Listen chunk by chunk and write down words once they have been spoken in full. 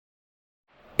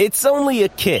It's only a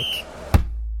kick,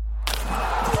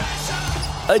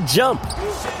 a jump,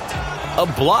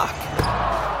 a block.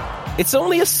 It's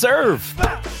only a serve.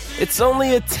 It's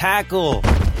only a tackle,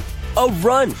 a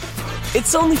run.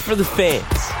 It's only for the fans.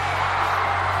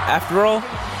 After all,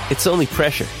 it's only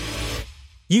pressure.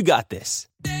 You got this.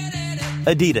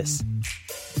 Adidas.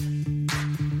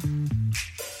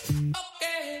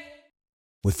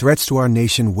 With threats to our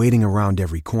nation waiting around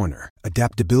every corner,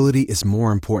 adaptability is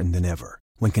more important than ever.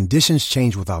 When conditions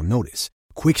change without notice,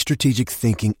 quick strategic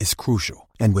thinking is crucial.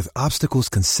 And with obstacles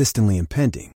consistently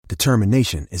impending,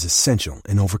 determination is essential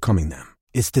in overcoming them.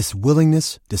 It's this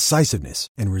willingness, decisiveness,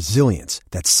 and resilience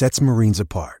that sets Marines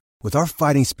apart. With our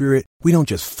fighting spirit, we don't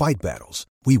just fight battles,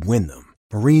 we win them.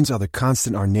 Marines are the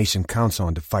constant our nation counts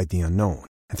on to fight the unknown.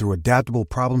 And through adaptable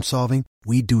problem solving,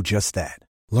 we do just that.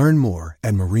 Learn more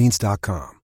at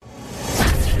Marines.com.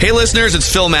 Hey listeners,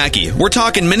 it's Phil Mackey. We're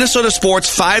talking Minnesota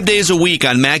sports 5 days a week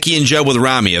on Mackey and Judd with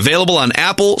Rami. Available on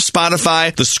Apple,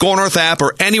 Spotify, the SKOR North app,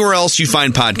 or anywhere else you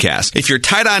find podcasts. If you're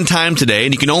tight on time today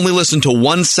and you can only listen to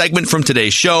one segment from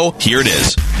today's show, here it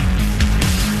is.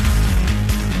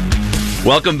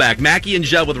 Welcome back. Mackey and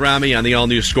Judd with Rami on the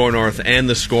all-new SKOR North and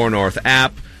the SKOR North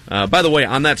app. By the way,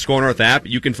 on that SKOR North app,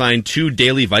 you can find 2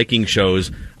 daily Vikings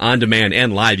shows on demand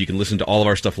and live. You can listen to all of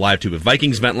our stuff live, too. But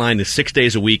Vikings Vent Line is 6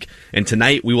 days a week, and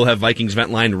tonight we will have Vikings Vent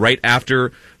Line right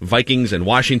after Vikings and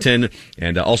Washington,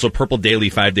 and also Purple Daily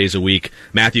 5 days a week.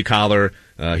 Matthew Collar,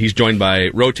 he's joined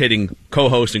by rotating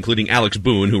co-hosts, including Alex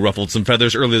Boone, who ruffled some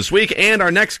feathers earlier this week, and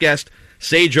our next guest,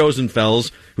 Sage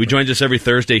Rosenfels, who joins us every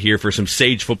Thursday here for some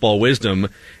Sage football wisdom.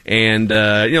 And,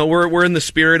 we're in the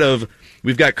spirit of,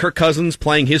 we've got Kirk Cousins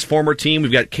playing his former team.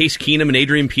 We've got Case Keenum and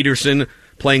Adrian Peterson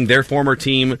playing their former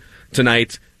team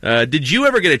tonight. Did you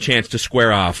ever get a chance to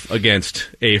square off against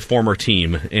a former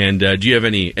team? And do you have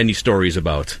any stories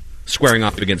about squaring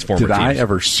off against former teams? Did I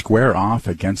ever square off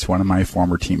against one of my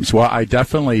former teams? Well, I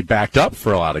definitely backed up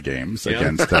for a lot of games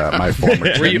against my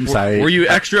former teams. Were you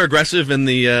extra aggressive in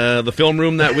the film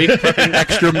room that week?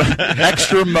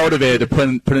 extra motivated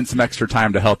to put in some extra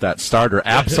time to help that starter?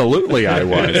 Absolutely, I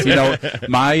was.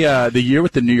 My the year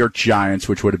with the New York Giants,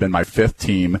 which would have been my 5th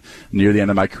team near the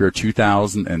end of my career,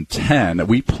 2010,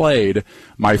 we played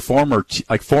my former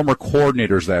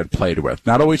coordinators that I had played with.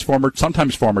 Not always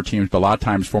sometimes former teams, but a lot of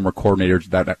times former coordinators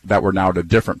that were now at a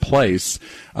different place,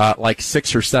 like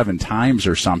 6 or 7 times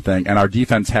or something, and our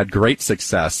defense had great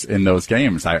success in those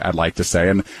games, I'd like to say.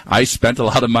 And I spent a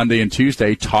lot of Monday and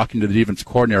Tuesday talking to the defense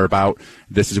coordinator about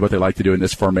this is what they like to do in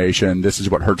this formation, this is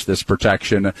what hurts this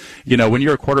protection. When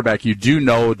you're a quarterback, you do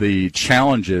know the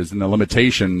challenges and the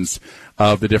limitations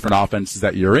of the different offenses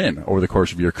that you're in over the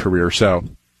course of your career. So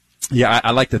yeah,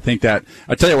 I like to think that.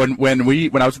 I tell you, when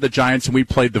I was at the Giants and we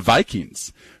played the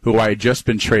Vikings, who I had just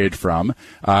been traded from,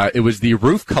 it was the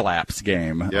roof collapse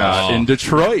game in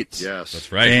Detroit. Yes,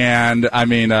 that's right. And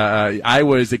I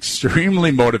was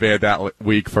extremely motivated that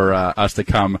week for us to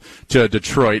come to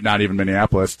Detroit, not even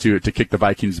Minneapolis, to kick the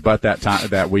Vikings' butt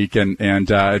that week, and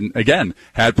again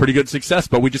had pretty good success.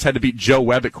 But we just had to beat Joe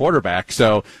Webb at quarterback,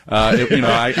 so I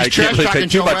can't really take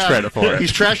too much credit for it.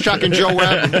 He's trash talking Joe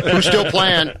Webb, who's still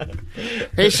playing.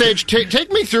 Hey Sage,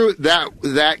 take me through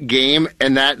that game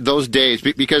and those days,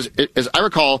 because as I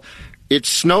recall, it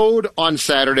snowed on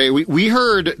Saturday. We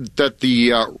heard that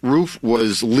the roof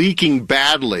was leaking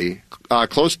badly,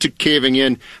 close to caving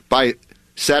in by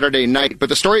Saturday night. But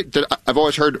the story that I've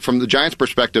always heard from the Giants'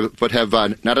 perspective, but have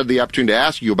not had the opportunity to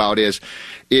ask you about,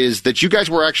 is that you guys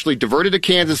were actually diverted to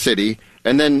Kansas City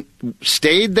and then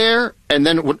stayed there and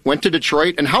then went to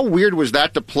Detroit. And how weird was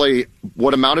that to play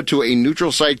what amounted to a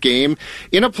neutral site game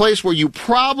in a place where you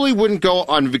probably wouldn't go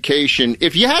on vacation?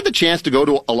 If you had the chance to go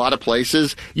to a lot of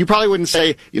places, you probably wouldn't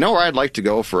say, where I'd like to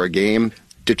go for a game?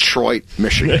 Detroit,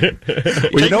 Michigan.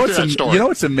 Well,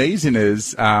 what's amazing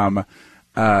is I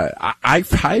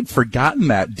had forgotten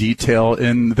that detail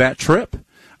in that trip.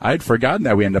 I had forgotten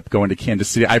that we ended up going to Kansas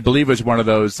City. I believe it was one of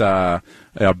those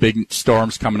big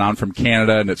storms coming on from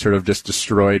Canada, and it sort of just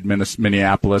destroyed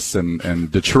Minneapolis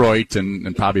and Detroit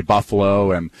and probably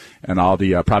Buffalo and all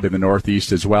the probably the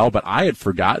Northeast as well. But I had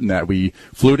forgotten that we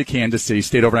flew to Kansas City,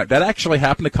 stayed overnight. That actually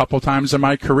happened a couple times in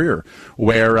my career,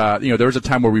 where there was a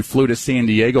time where we flew to San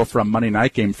Diego for a Monday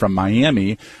night game from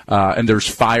Miami, and there's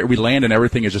fire. We land and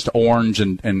everything is just orange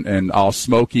and all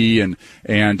smoky, and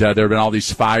there have been all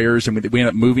these fires, and we ended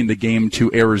up moving moving the game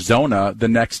to Arizona the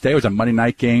next day. It was a Monday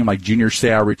night game, like Junior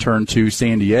Seau returned to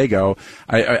San Diego.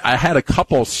 I had a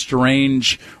couple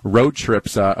strange road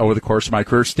trips over the course of my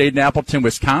career. Stayed in Appleton,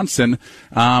 Wisconsin,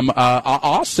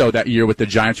 also that year with the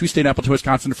Giants. We stayed in Appleton,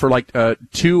 Wisconsin for like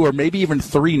 2 or maybe even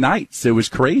 3 nights. It was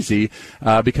crazy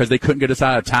because they couldn't get us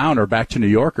out of town or back to New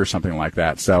York or something like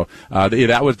that. So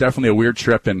that was definitely a weird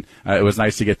trip, and it was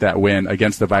nice to get that win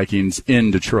against the Vikings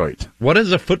in Detroit. What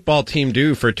does a football team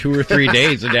do for 2 or 3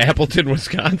 days in Appleton,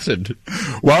 Wisconsin?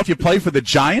 Well, if you play for the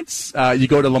Giants, you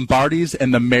go to Lombardi's,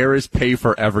 and the Maras pay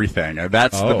for everything.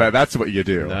 That's what you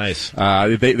do. Nice.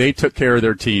 They took care of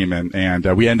their team,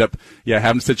 and we end up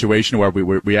having a situation where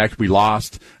we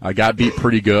lost, got beat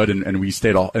pretty good, and we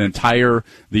stayed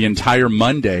the entire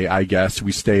Monday, I guess.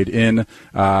 We stayed in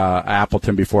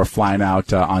Appleton before flying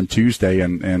out on Tuesday,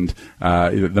 and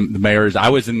the Maras. I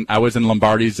was in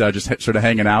Lombardi's just sort of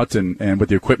hanging out and with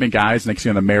the equipment guys. Next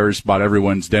thing, the Maras bought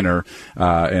everyone's dinner,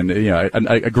 and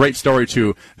a great story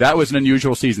too. That was an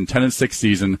unusual season, 10-6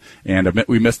 season, and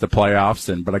we missed the playoffs.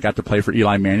 But I got to play for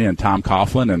Eli Manning and Tom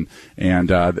Coughlin, and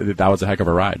that was a heck of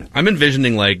a ride. I'm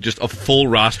envisioning like just a full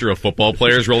roster of football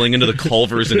players rolling into the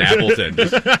Culvers in Appleton,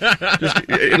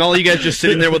 and all you guys just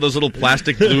sitting there with those little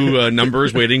plastic blue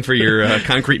numbers, waiting for your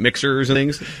concrete mixers and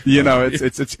things.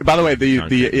 It's by the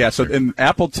way so in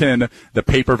Appleton, the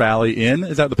Paper Valley Inn,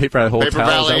 is that the Paper Valley Hotel? Paper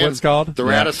Valley is that what it's called? The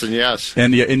Radisson, yes.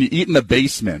 And you eat in the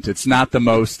basement. It's not the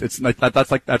most. It's like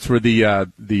that's where the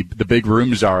big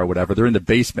rooms are or whatever. They're in the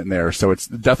basement there, so it's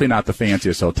definitely not the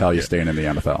fanciest hotel you stay in the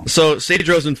NFL. So Sage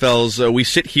Rosenfels, we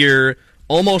sit here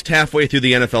almost halfway through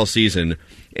the NFL season.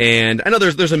 And I know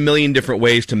there's a million different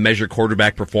ways to measure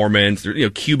quarterback performance.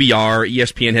 QBR,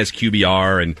 ESPN has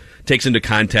QBR and takes into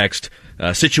context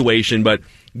situation, but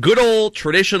good old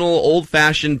traditional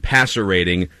old-fashioned passer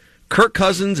rating. Kirk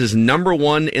Cousins is number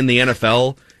 1 in the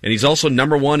NFL, and he's also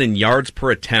number 1 in yards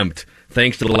per attempt,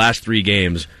 thanks to the last 3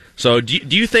 games. So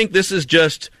do you think this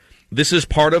is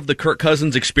part of the Kirk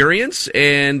Cousins experience,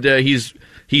 and he's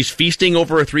feasting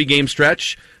over a 3-game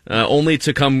stretch, only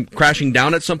to come crashing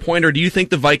down at some point? Or do you think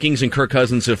the Vikings and Kirk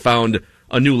Cousins have found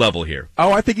a new level here?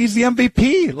 Oh, I think he's the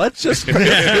MVP. Let's just give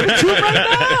it to him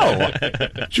right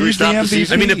now. Should we stop the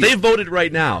season? I mean, if they voted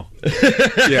right now.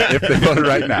 Yeah, if they voted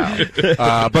right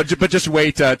now. But just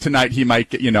wait. Tonight he might,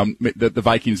 the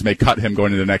Vikings may cut him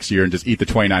going into next year and just eat the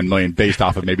 $29 million based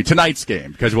off of maybe tonight's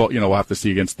game, because we'll have to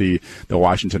see against the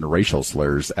Washington racial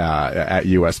slurs at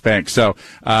U.S. Bank. So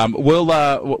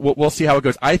we'll see how it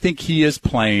goes. I think he is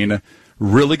playing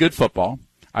really good football.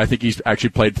 I think he's actually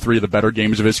played 3 of the better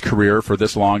games of his career for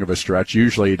this long of a stretch.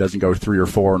 Usually he doesn't go 3 or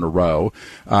 4 in a row.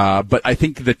 But I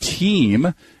think the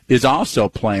team is also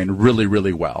playing really,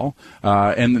 really well.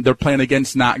 And they're playing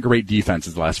against not great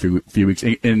defenses the last few weeks,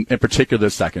 in particular the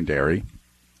secondary.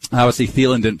 Obviously,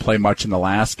 Thielen didn't play much in the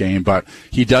last game, but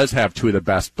he does have 2 of the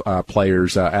best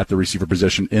players at the receiver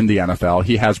position in the NFL.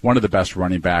 He has one of the best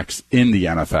running backs in the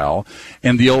NFL,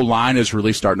 and the O-line is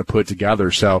really starting to put it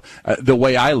together. So the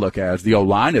way I look at it is the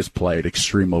O-line has played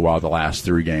extremely well the last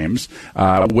 3 games,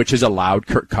 which has allowed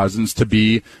Kirk Cousins to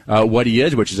be what he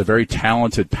is, which is a very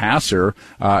talented passer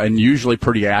and usually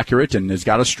pretty accurate, and has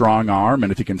got a strong arm,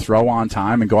 and if he can throw on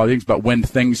time and go other things. But when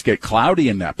things get cloudy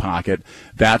in that pocket,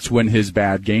 that's when his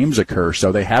bad games occur.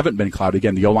 So they haven't been cloudy.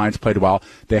 Again, the O-line's played well.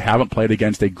 They haven't played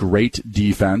against a great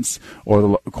defense over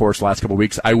the course of the last couple of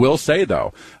weeks. I will say,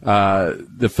 though,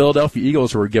 the Philadelphia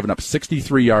Eagles were giving up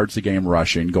 63 yards a game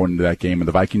rushing going into that game, and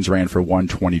the Vikings ran for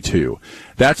 122.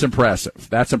 That's impressive.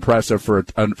 That's impressive for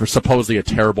supposedly a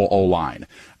terrible O-line.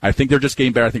 I think they're just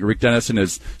getting better. I think Rick Dennison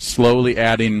is slowly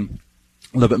adding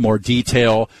a little bit more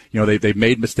detail. They've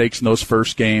made mistakes in those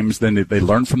first games. Then they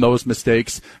learn from those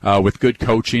mistakes with good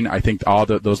coaching. I think all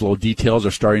those little details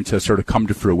are starting to sort of come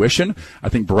to fruition. I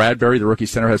think Bradbury, the rookie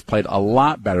center, has played a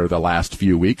lot better the last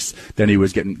few weeks than he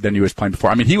was playing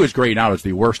before. I mean, he was grading out as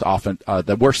the worst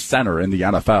center in the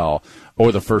NFL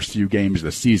over the first few games of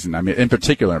the season. I mean, in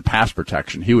particular in pass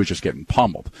protection, he was just getting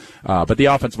pummeled. But the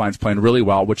offensive line's playing really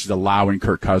well, which is allowing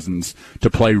Kirk Cousins to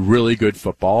play really good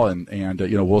football. And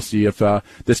we'll see if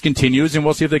this continues, and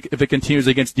we'll see if it continues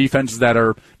against defenses that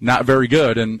are not very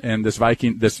good. And this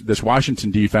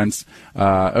Washington defense,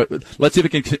 let's see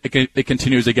if it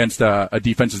continues against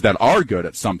defenses that are good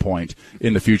at some point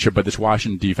in the future. But this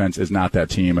Washington defense is not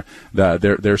that team.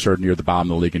 They're sort of near the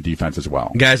bottom of the league in defense as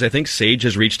well. Guys, I think Sage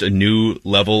has reached a new new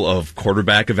level of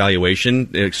quarterback evaluation,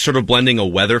 it's sort of blending a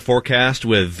weather forecast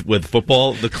with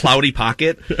football, the cloudy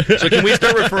pocket. So can we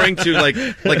start referring to like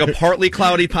a partly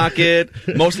cloudy pocket,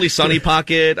 mostly sunny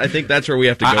pocket? I think that's where we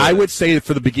have to go. I would say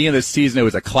for the beginning of the season, it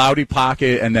was a cloudy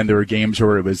pocket, and then there were games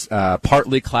where it was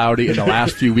partly cloudy. In the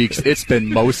last few weeks, it's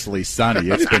been mostly sunny.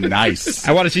 It's been nice.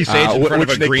 I want to see Sage in front of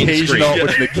a green screen.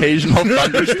 With an occasional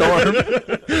thunderstorm.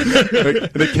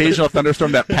 An occasional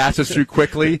thunderstorm that passes through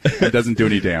quickly and doesn't do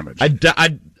any damage.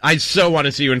 I so want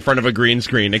to see you in front of a green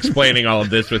screen explaining all of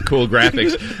this with cool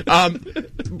graphics.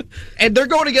 And they're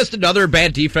going against another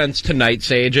bad defense tonight,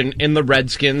 Sage, in the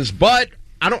Redskins. But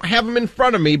I don't have them in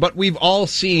front of me, but we've all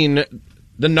seen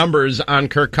the numbers on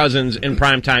Kirk Cousins in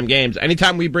primetime games.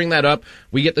 Anytime we bring that up,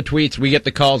 we get the tweets, we get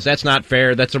the calls. That's not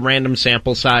fair. That's a random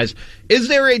sample size. Is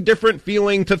there a different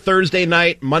feeling to Thursday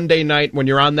night, Monday night when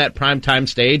you're on that primetime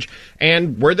stage?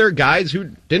 And were there guys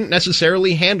who didn't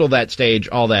necessarily handle that stage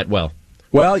all that well?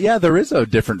 Well, yeah, there is a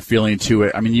different feeling to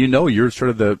it. I mean, you're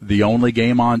sort of the only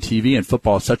game on TV, and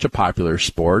football is such a popular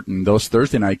sport, and those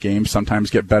Thursday night games sometimes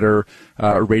get better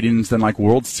ratings than like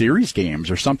World Series games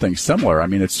or something similar. I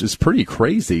mean, it's just pretty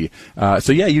crazy.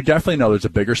 So yeah, you definitely know there's a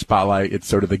bigger spotlight. It's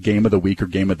sort of the game of the week or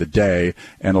game of the day,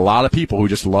 and a lot of people who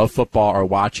just love football are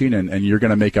watching, and you're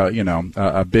going to make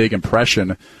a big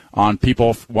impression on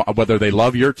people, whether they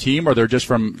love your team or they're just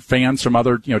from fans from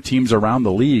other teams around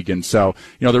the league. And so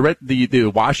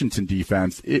the Washington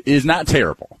defense is not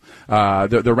terrible.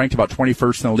 They're ranked about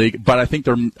 21st in the league, but I think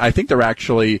they're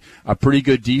actually a pretty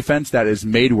good defense that is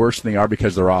made worse than they are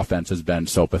because their offense has been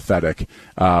so pathetic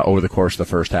over the course of the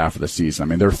first half of the season. I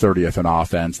mean, they're 30th in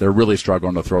offense. They're really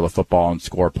struggling to throw the football and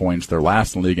score points. They're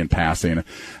last in the league in passing.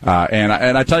 And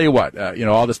I tell you what,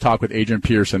 all this talk with Adrian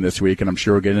Peterson this week, and I'm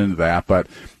sure we'll get into that, but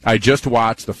I just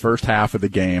watched the first half of the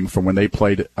game from when they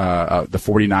played the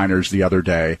 49ers the other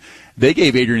day. They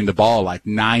gave Adrian the ball like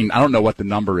 9. I don't know what the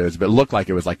number is, but it looked like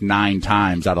it was like 9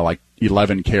 times out of like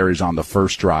 11 carries on the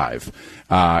first drive.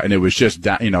 And it was just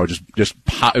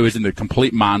it was in the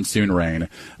complete monsoon rain.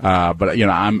 But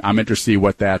I'm interested to see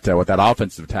what that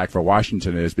offensive attack for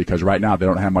Washington is, because right now they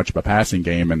don't have much of a passing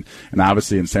game, and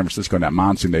obviously in San Francisco in that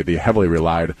monsoon they heavily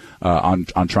relied on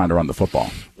trying to run the football.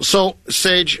 So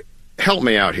Sage, help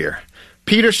me out here.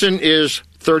 Peterson is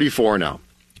 34 now.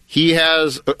 He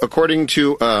has, according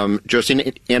to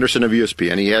Josine Anderson of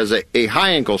ESPN, he has a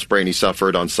high ankle sprain he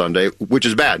suffered on Sunday, which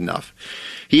is bad enough.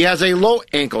 He has a low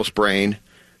ankle sprain.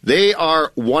 They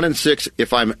are 1-6,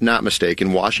 if I'm not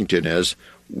mistaken, Washington is.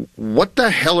 What the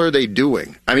hell are they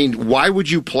doing? I mean, why would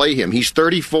you play him? He's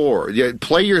 34.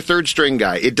 Play your third string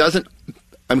guy. It doesn't...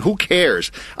 I mean, who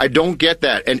cares? I don't get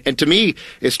that. And to me,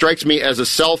 it strikes me as a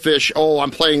selfish,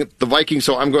 I'm playing the Vikings,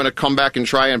 so I'm going to come back and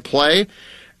try and play.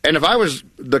 And if I was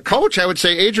the coach, I would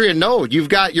say, Adrian, no,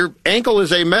 your ankle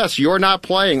is a mess. You're not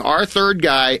playing. Our third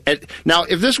guy. Now,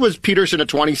 if this was Peterson at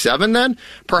 27, then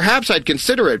perhaps I'd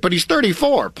consider it. But he's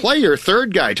 34. Play your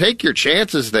third guy. Take your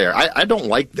chances there. I don't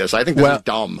like this. I think this is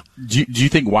dumb. Do you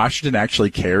think Washington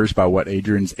actually cares about what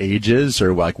Adrian's age is,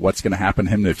 or like what's going to happen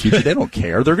to him in the future? They don't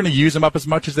care. They're going to use him up as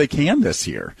much as they can this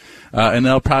year, and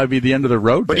that'll probably be the end of the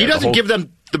road. But he doesn't give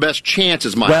them the best chance,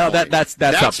 is my point.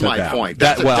 That's up to my them. point.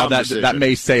 That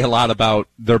may say a lot about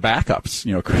their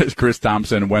backups. Chris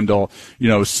Thompson, Wendell,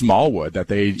 Smallwood. That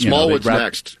Smallwood's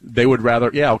next. They would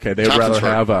rather, They would rather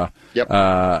have an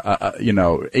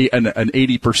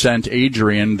 80%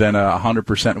 Adrian than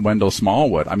 100% Wendell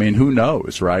Smallwood. I mean, who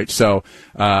knows, right? So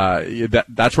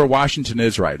that's where Washington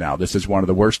is right now. This is one of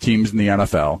the worst teams in the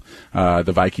NFL.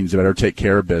 The Vikings better take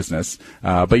care of business.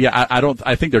 But yeah,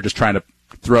 I think they're just trying to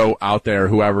throw out there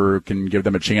whoever can give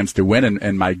them a chance to win.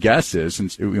 And my guess is,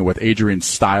 since with Adrian's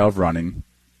style of running,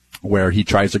 where he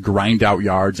tries to grind out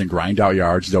yards,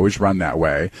 he's always run that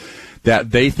way, that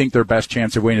they think their best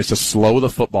chance of winning is to slow the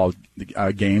football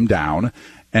game down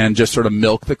and just sort of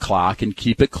milk the clock and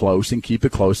keep it close, and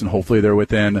hopefully they're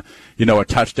within, a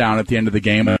touchdown at the end of the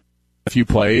game, a few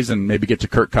plays, and maybe get to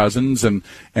Kirk Cousins and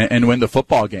win the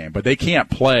football game. But they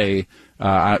can't play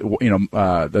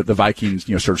the Vikings,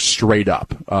 sort of straight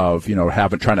up of,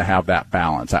 trying to have that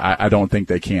balance. I don't think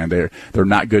they can. They're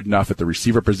not good enough at the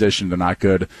receiver position. They're not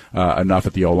good enough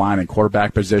at the O-line and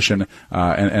quarterback position.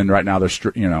 And right now they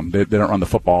don't run the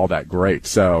football all that great.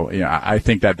 So, I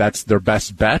think that's their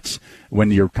best bet when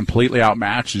you're completely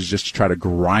outmatched, is just to try to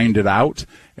grind it out.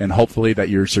 And hopefully that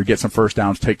you sort of get some first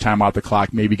downs, take time out the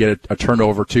clock, maybe get a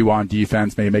turnover or two on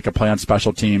defense, maybe make a play on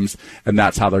special teams, and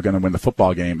that's how they're going to win the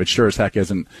football game. But sure as heck, quarterback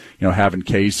isn't, having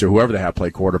Case or whoever they have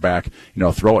play quarterback,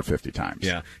 throw it 50 times.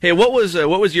 Yeah. Hey, what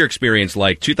was your experience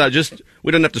like?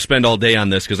 We don't have to spend all day on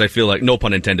this because I feel like, no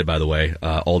pun intended, by the way,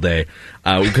 all day,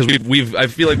 because I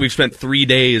feel like we've spent 3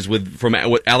 days from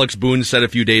what Alex Boone said a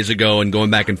few days ago and going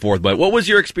back and forth. But what was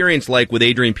your experience like with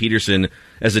Adrian Peterson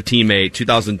as a teammate,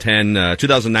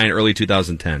 2009, early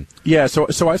 2010? Yeah,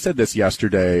 so I said this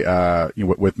yesterday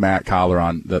with Matt Collar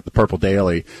on the Purple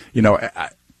Daily.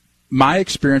 My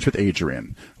experience with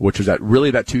Adrian, which was that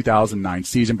 2009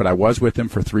 season, but I was with him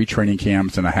for 3 training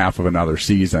camps and a half of another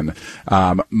season.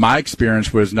 My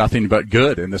experience was nothing but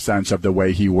good in the sense of the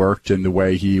way he worked and the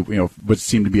way he,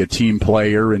 seemed to be a team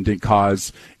player and didn't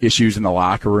cause issues in the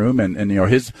locker room. And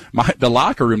the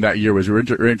locker room that year was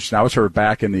interesting. I was sort of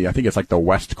back in I think it's like the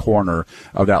west corner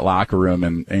of that locker room,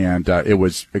 and it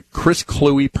was Chris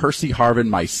Kluwe, Percy Harvin,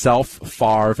 myself,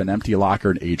 Favre, an empty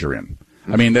locker, and Adrian.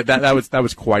 I mean, that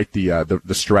was quite the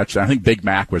stretch. I think Big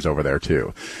Mac was over there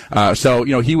too. So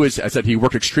he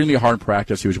worked extremely hard in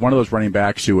practice. He was one of those running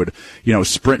backs who would,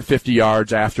 sprint 50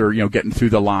 yards after, getting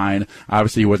through the line.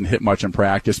 Obviously he wasn't hit much in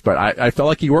practice, but I felt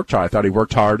like he worked hard. I thought he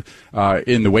worked hard,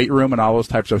 in the weight room and all those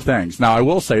types of things. Now I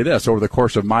will say this, over the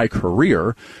course of my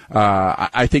career,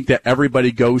 I think that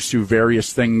everybody goes through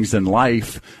various things in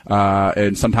life,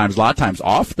 and sometimes, a lot of times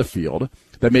off the field,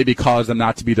 that maybe cause them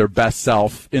not to be their best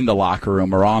self in the locker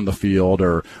room or on the field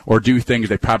or do things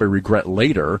they probably regret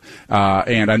later.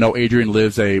 And I know Adrian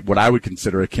lives what I would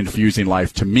consider a confusing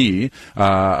life to me,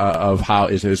 of how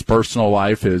is his personal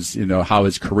life, how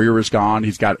his career has gone.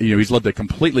 He's got, he's lived a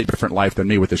completely different life than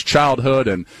me with his childhood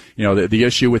and, the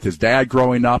issue with his dad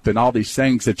growing up and all these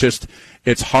things.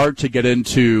 It's hard to get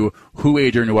into who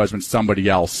Adrian was when somebody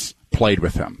else played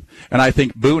with him. And I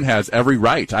think Boone has every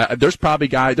right. There's probably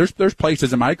there's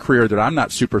places in my career that I'm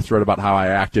not super thrilled about how I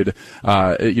acted,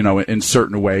 in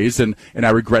certain ways, and I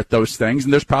regret those things.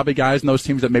 And there's probably guys in those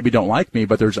teams that maybe don't like me,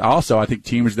 but there's also, I think,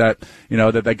 teams that,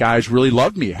 that guys really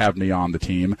loved me, having me on the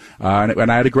team,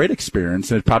 and I had a great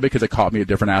experience. And it's probably because it caught me at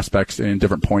different aspects in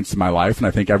different points in my life. And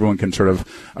I think everyone can sort of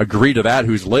agree to that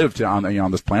who's lived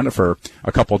on this planet for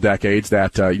a couple of decades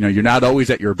that you're not always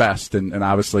at your best. And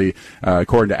obviously,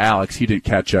 according to Alex, he didn't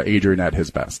catch Adrian at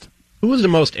his best. Who was the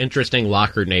most interesting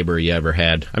locker neighbor you ever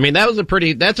had? I mean, that's a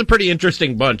pretty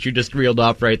interesting bunch you just reeled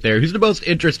off right there. Who's the most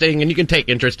interesting, and you can take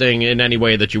interesting in any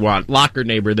way that you want, locker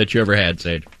neighbor that you ever had,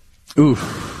 Sage?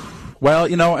 Oof. Well,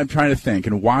 I'm trying to think.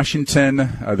 In Washington,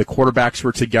 the quarterbacks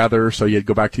were together, so you'd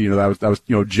go back to, that was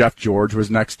Jeff George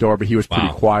was next door, but he was pretty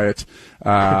quiet.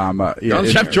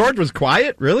 Jeff George was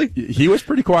quiet? Really? He was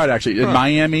pretty quiet, actually. In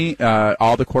Miami,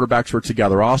 all the quarterbacks were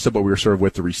together also, but we were sort of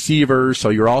with the receivers, so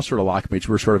you're all sort of locker mates.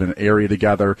 We were sort of in an area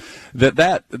together.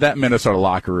 That Minnesota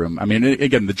locker room, I mean,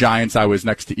 again, the Giants, I was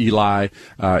next to Eli.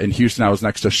 In Houston, I was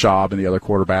next to Schaub and the other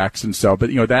quarterbacks, and so,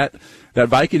 but, that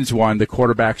Vikings one, the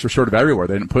quarterbacks were sort of everywhere.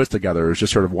 They didn't put us together. It was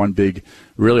just sort of one big,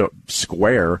 really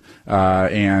square,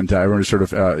 and everyone just sort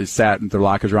of sat in their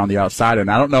lockers around the outside.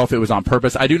 And I don't know if it was on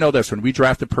purpose. I do know this. When we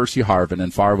drafted Percy Harvin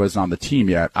and Favre wasn't on the team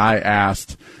yet, I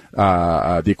asked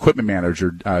the equipment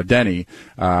manager, Denny,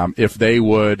 if they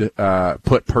would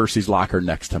put Percy's locker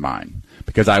next to mine.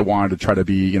 Because I wanted to try to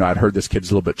be, I'd heard this kid's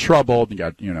a little bit troubled and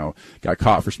got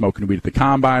caught for smoking weed at the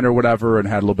combine or whatever and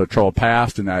had a little bit of trouble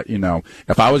past, and that,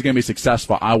 if I was going to be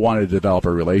successful, I wanted to develop a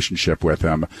relationship with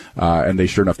him. And they,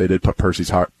 sure enough, they did put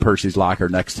Percy's locker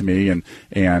next to me, and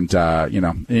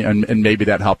maybe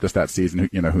that helped us that season.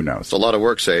 Who knows? It's a lot of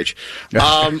work, Sage.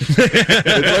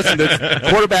 Listen,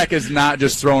 quarterback is not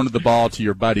just throwing the ball to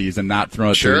your buddies and not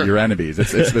throwing it to your enemies.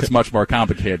 It's much more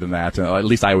complicated than that. At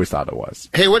least I always thought it was.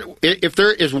 Hey, if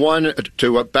there is one,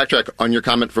 to backtrack on your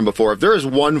comment from before, if there is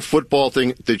one football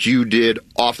thing that you did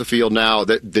off the field now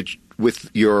that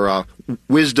with your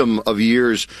wisdom of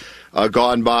years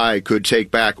gone by could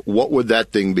take back, what would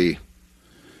that thing be?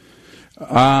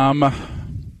 I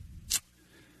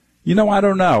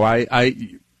don't know.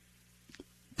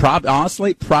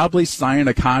 Honestly, probably signing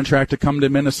a contract to come to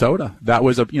Minnesota. That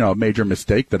was a major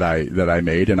mistake that I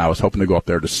made, and I was hoping to go up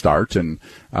there to start, and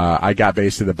I got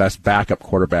basically the best backup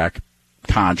quarterback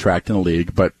contract in the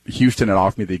league, but Houston had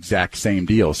offered me the exact same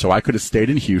deal. So I could have stayed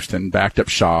in Houston, backed up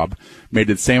Schaub, made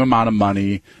the same amount of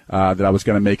money that I was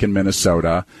going to make in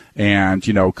Minnesota. And,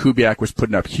 Kubiak was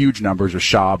putting up huge numbers with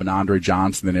Schaub and Andre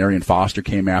Johnson. Then Arian Foster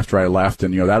came after I left,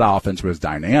 and, that offense was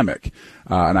dynamic.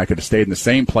 And I could have stayed in the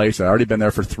same place. I'd already been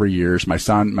there for 3 years. My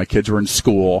kids were in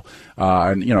school.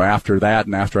 And, after that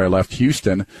and after I left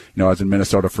Houston, I was in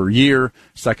Minnesota for a year.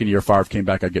 Second year, Favre came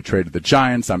back. I'd get traded to the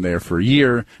Giants. I'm there for a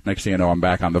year. Next thing you know, I'm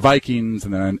back on the Vikings,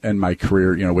 and then end my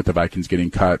career, with the Vikings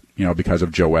getting cut, because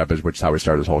of Joe Webb, which is how we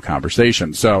started this whole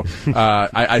conversation. So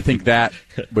I think that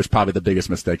was probably the biggest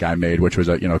mistake I made, which was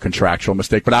a contractual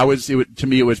mistake. But to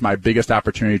me, it was my biggest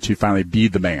opportunity to finally be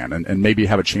the man and maybe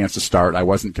have a chance to start. I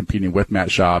wasn't competing with Matt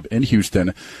Schaub in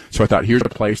Houston, so I thought, here's a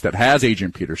place that has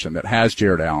Adrian Peterson, that has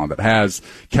Jared Allen, that has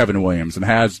Kevin Williams, and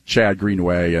has Chad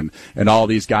Greenway, and all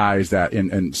these guys that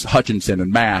and Hutchinson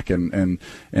and Mack and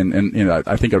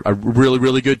I think a really,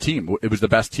 really good team. It was the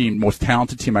best team, most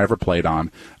talented team I ever played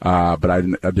on, but I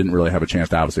didn't really have a chance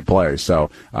to obviously play. So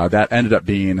that ended up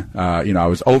being, I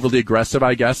was overly aggressive,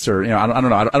 I guess, or I don't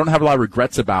know. I don't have a lot of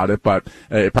regrets about it, but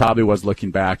it probably was,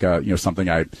 looking back, something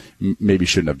I maybe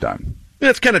shouldn't have done.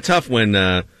 It's kind of tough when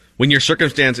your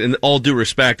circumstance, in all due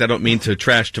respect, I don't mean to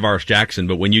trash Tavares Jackson,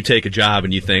 but when you take a job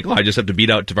and you think, I just have to beat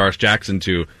out Tavares Jackson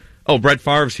to, Brett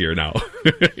Favre's here now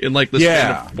in like the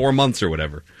span of 4 months or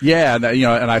whatever. Yeah, and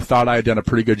I thought I had done a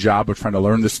pretty good job of trying to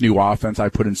learn this new offense. I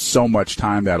put in so much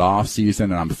time that off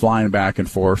season, and I'm flying back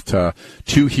and forth to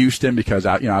Houston because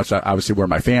that's obviously where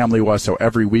my family was. So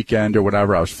every weekend or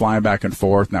whatever, I was flying back and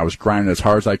forth, and I was grinding as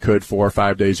hard as I could 4 or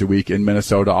 5 days a week in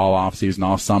Minnesota all off season,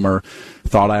 all summer.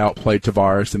 Thought I outplayed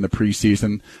Tavares in the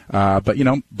preseason, but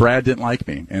Brad didn't like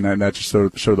me, and that's just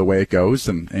sort of the way it goes.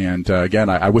 And again,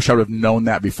 I wish I would have known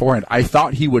that beforehand. I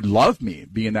thought he would love me,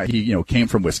 being that he came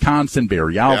from Wisconsin.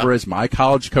 Barry Alvarez, my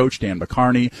college coach, Dan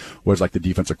McCarney, was like the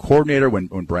defensive coordinator when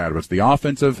Brad was the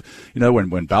offensive.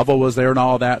 When Bevel was there and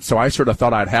all that. So I sort of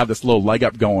thought I'd have this little leg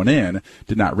up going in.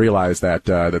 Did not realize that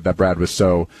that Brad was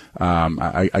so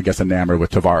I guess enamored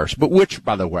with Tavares, but which,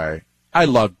 by the way, I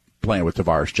loved playing with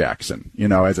Tavares Jackson,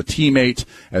 as a teammate,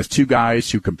 as two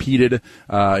guys who competed,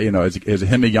 as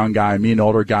him a young guy, me an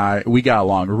older guy. We got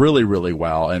along really, really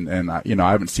well, and I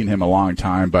haven't seen him a long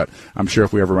time, but I'm sure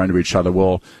if we ever run into each other,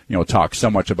 we'll talk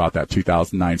so much about that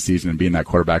 2009 season and being in that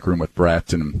quarterback room with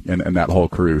Brett and that whole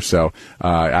crew. So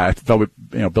I felt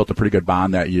we built a pretty good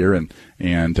bond that year, and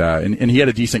he had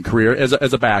a decent career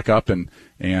as a backup and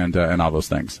all those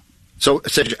things. So,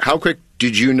 how quick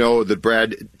did you know that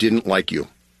Brad didn't like you?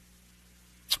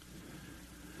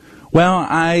 Well,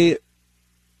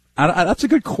 that's a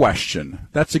good question.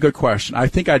 I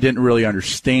think I didn't really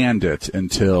understand it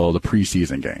until the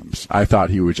preseason games. I thought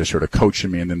he was just sort of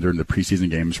coaching me, and then during the preseason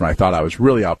games when I thought I was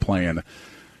really outplaying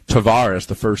Tavares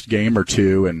the first game or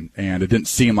two, and it didn't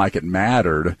seem like it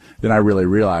mattered, then I really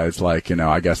realized, I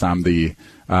guess I'm the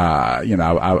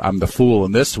I'm the fool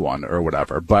in this one or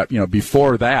whatever. But,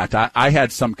 before that, I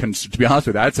had to be honest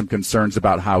with you, I had some concerns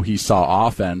about how he saw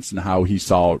offense and how he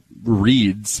saw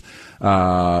reads,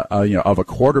 of a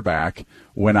quarterback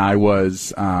when I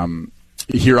was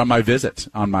here on my visit,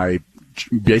 on my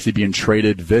basically being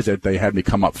traded visit. They had me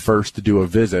come up first to do a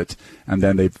visit, and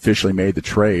then they officially made the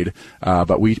trade.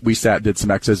 But we did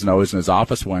some X's and O's in his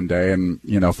office one day, and,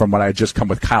 from what I had just come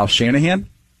with Kyle Shanahan,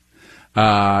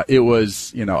 it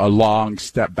was, a long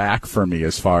step back for me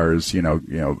as far as,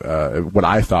 what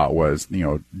I thought was,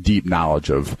 deep knowledge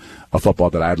of football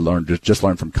that I had just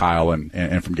learned from Kyle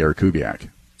and from Gary Kubiak.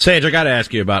 Sage, I got to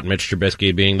ask you about Mitch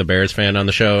Trubisky, being the Bears fan on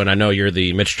the show, and I know you're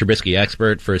the Mitch Trubisky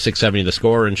expert for 670 The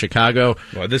Score in Chicago.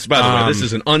 Well, by the way, this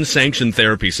is an unsanctioned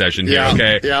therapy session here,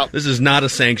 okay? Yeah. This is not a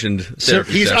sanctioned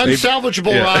therapy He's session.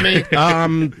 unsalvageable, Rami.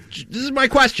 This is my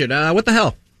question. What the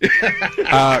hell?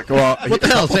 What the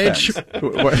hell, Sage?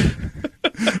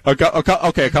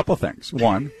 Okay, a couple of things.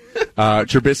 One,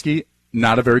 Trubisky,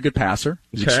 not a very good passer.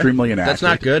 He's extremely inaccurate. That's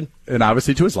not good. And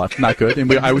obviously to his left, not good. And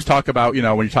I always talk about,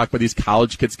 when you talk about these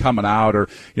college kids coming out, or,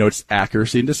 it's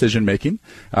accuracy and decision making.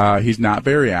 He's not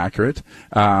very accurate.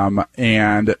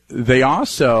 And they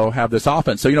also have this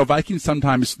offense. So, Vikings,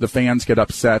 sometimes the fans get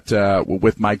upset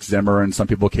with Mike Zimmer, and some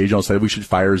people occasionally say we should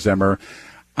fire Zimmer.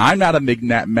 I'm not a big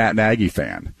Matt Nagy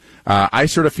fan. I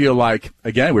sort of feel like,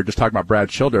 again, we were just talking about Brad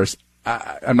Childress.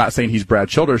 I'm not saying he's Brad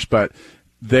Childress, but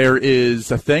there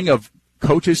is a thing of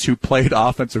coaches who played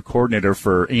offensive coordinator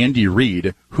for Andy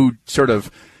Reid who sort of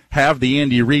have the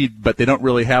Andy Reid, but they don't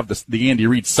really have the Andy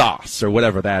Reid sauce or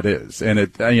whatever that is.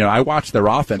 And I watch their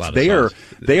offense. They are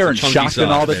in shock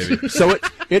and all this. So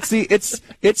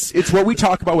it's what we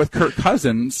talk about with Kirk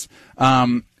Cousins.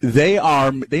 They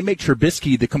make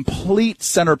Trubisky the complete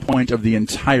center point of the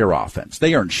entire offense.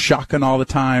 They are in shotgun all the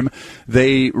time.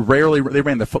 They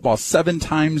ran the football 7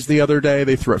 times the other day.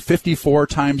 They threw it 54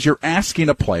 times. You're asking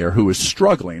a player who is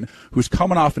struggling, who's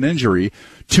coming off an injury,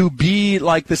 to be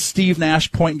like the Steve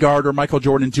Nash point guard or Michael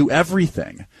Jordan, do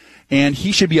everything. And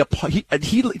he should be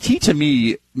he to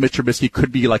me, Mitch Trubisky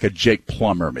could be like a Jake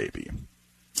Plummer maybe.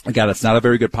 Again, it's not a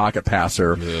very good pocket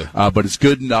passer, but it's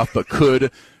good enough, but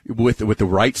could with the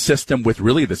right system, with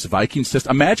really this Viking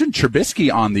system. Imagine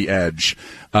Trubisky on the edge,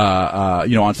 on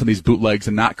some of these bootlegs,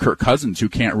 and not Kirk Cousins, who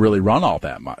can't really run all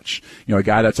that much. A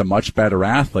guy that's a much better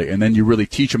athlete, and then you really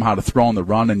teach him how to throw on the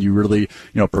run, and you really,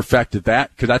 perfected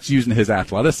that, because that's using his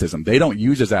athleticism. They don't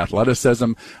use his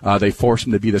athleticism. They force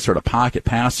him to be this sort of pocket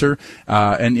passer.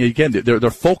 And again,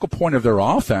 their focal point of their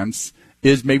offense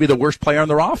is maybe the worst player on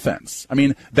their offense. I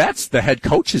mean, that's the head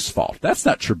coach's fault. That's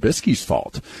not Trubisky's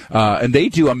fault. And they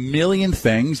do a million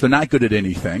things. They're not good at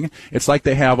anything. It's like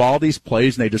they have all these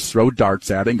plays and they just throw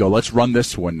darts at it and go, let's run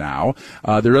this one now.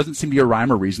 There doesn't seem to be a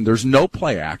rhyme or reason. There's no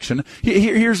play action.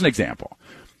 Here's an example.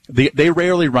 They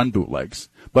rarely run bootlegs,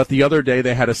 but the other day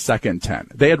they had a 2nd and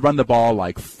 10. They had run the ball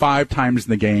like 5 times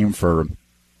in the game for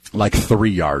like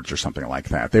 3 yards or something like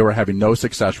that. They were having no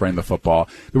success running the football.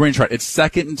 They were going to try. It's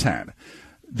 2nd and 10.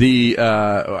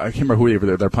 I can't remember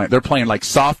who they're playing. They're playing like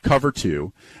soft cover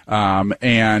 2,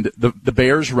 and the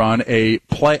Bears run a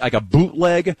play like a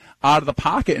bootleg out of the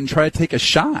pocket and try to take a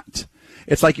shot.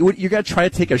 It's like you got to try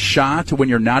to take a shot when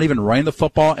you're not even running the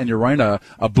football and you're running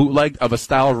a bootleg of a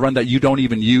style of run that you don't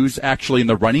even use actually in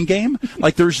the running game.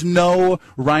 Like, there's no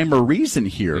rhyme or reason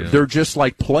here. Yeah. They're just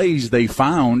like plays they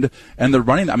found, and they're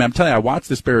running. I mean, I'm telling you, I watched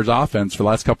this Bears offense for the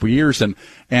last couple of years, and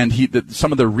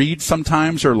some of the reads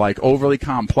sometimes are like overly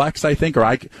complex, I think,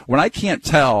 or when I can't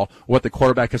tell what the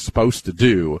quarterback is supposed to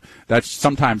do, that's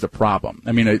sometimes a problem.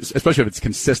 I mean, especially if it's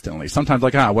consistently. Sometimes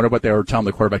like, I wonder what they were telling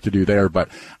the quarterback to do there, but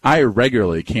I regularly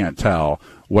can't tell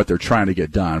what they're trying to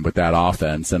get done with that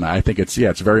offense, and I think it's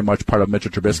very much part of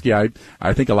Mitchell Trubisky.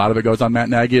 I think a lot of it goes on Matt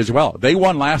Nagy as well. They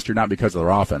won last year not because of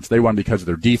their offense. They won because of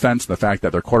their defense, and the fact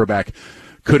that their quarterback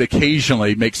could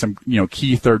occasionally make some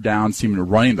key third downs, seeming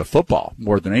running the football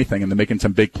more than anything, and they're making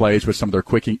some big plays with some of their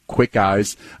quick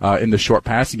guys in the short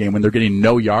passing game when they're getting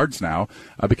no yards now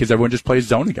because everyone just plays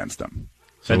zone against them.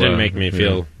 So that didn't make me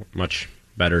feel much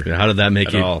better. How did that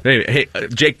make you? All. Hey,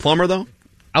 Jake Plummer though.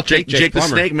 I'll take Jake Plummer.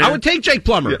 The Snake, man. I would take Jake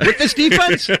Plummer with this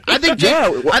defense. I think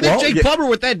Jake Plummer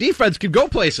with that defense could go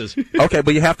places. Okay,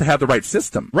 but you have to have the right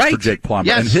system for Jake Plummer.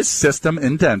 Yes. And his system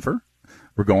in Denver,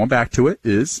 we're going back to it,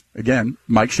 is, again,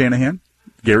 Mike Shanahan,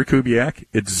 Gary Kubiak,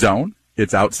 it's zone.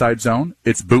 It's outside zone.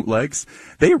 It's bootlegs.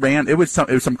 They ran. It was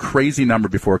some crazy number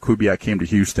before Kubiak came to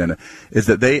Houston. Is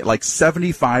that they like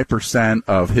 75%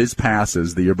 of his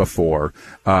passes the year before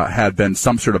had been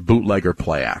some sort of bootleg or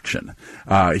play action.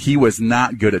 He was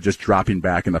not good at just dropping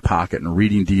back in the pocket and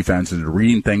reading defenses and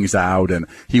reading things out, and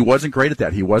he wasn't great at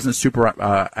that. He wasn't a super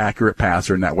accurate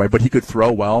passer in that way, but he could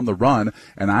throw well on the run.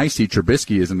 And I see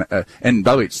Trubisky as and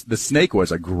by the way, the Snake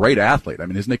was a great athlete. I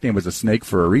mean, his nickname was a Snake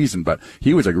for a reason, but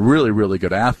he was a really, really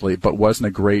good athlete, but wasn't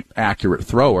a great accurate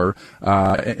thrower.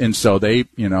 And so they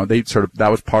sort of, that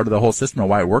was part of the whole system of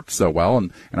why it worked so well.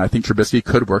 And I think Trubisky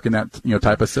could work in that,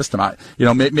 type of system.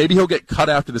 Maybe he'll get cut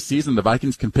after the season. The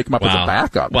Vikings can pick him up as a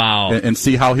backup. Wow. And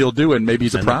see how he'll do. And maybe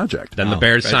he's a project. Then the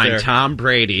Bears sign Tom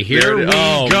Brady. Here we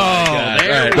go.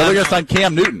 They're going to sign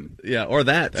Cam Newton. Yeah, or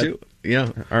that too.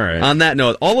 Yeah. All right. On that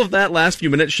note, all of that last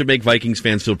few minutes should make Vikings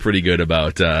fans feel pretty good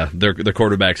about their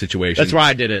quarterback situation. That's why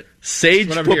I did it.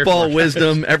 Sage Football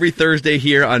Wisdom every Thursday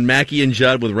here on Mackie and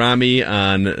Judd with Rami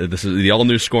on this is the all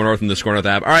new Score North and the Score North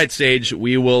app. All right, Sage,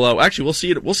 we will actually we'll see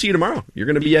you tomorrow. You're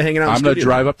going to be hanging out. I'm going to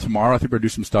drive up tomorrow. I think we're going to do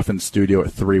some stuff in the studio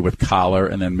at 3 with Collar,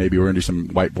 and then maybe we're going to do some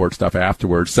whiteboard stuff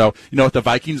afterwards. So if the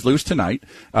Vikings lose tonight,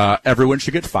 everyone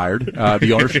should get fired.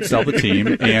 The owner should sell the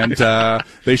team, and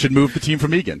they should move the team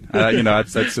from Egan.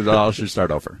 That's all. Should start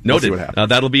over. Noted. We'll see what happens.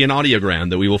 That'll be an audiogram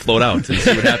that we will float out and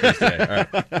see what happens today.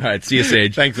 All right. See you,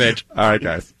 Sage. Thanks, Sage. All right,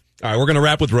 guys. All right, we're going to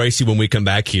wrap with Royce when we come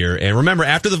back here. And remember,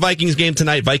 after the Vikings game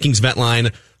tonight, Vikings Vent Line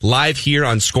live here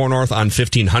on Score North on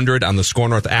 1500 on the Score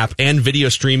North app and video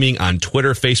streaming on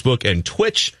Twitter, Facebook, and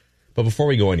Twitch. But before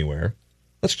we go anywhere,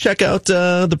 let's check out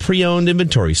the pre-owned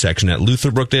inventory section at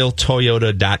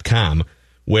LutherBrookdaleToyota.com,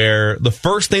 where the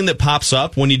first thing that pops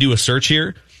up when you do a search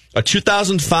here, a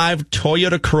 2005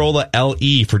 Toyota Corolla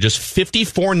LE for just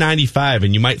 $54.95.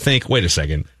 And you might think, wait a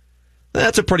second.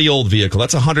 That's a pretty old vehicle.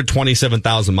 That's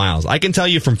 127,000 miles. I can tell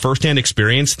you from firsthand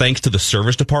experience, thanks to the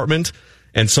service department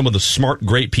and some of the smart,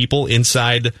 great people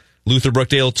inside Luther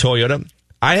Brookdale Toyota,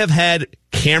 I have had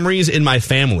Camrys in my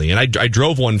family, and I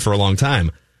drove one for a long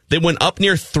time. They went up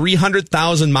near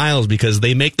 300,000 miles because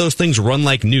they make those things run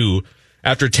like new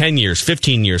after 10 years,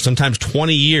 15 years, sometimes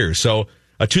 20 years. So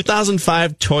a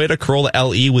 2005 Toyota Corolla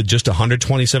LE with just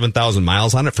 127,000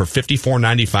 miles on it for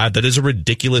 $54.95, that is a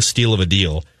ridiculous steal of a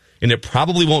deal. And it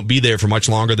probably won't be there for much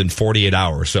longer than 48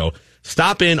 hours. So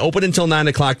Stop in, open until 9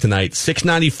 o'clock tonight,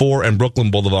 694 and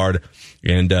Brooklyn Boulevard.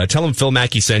 And tell them Phil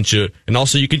Mackey sent you. And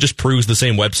also, you can just peruse the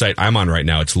same website I'm on right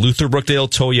now. It's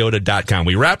LutherBrookdaleToyota.com.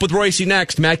 We wrap with Royce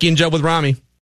next. Mackey and Judd with Rami.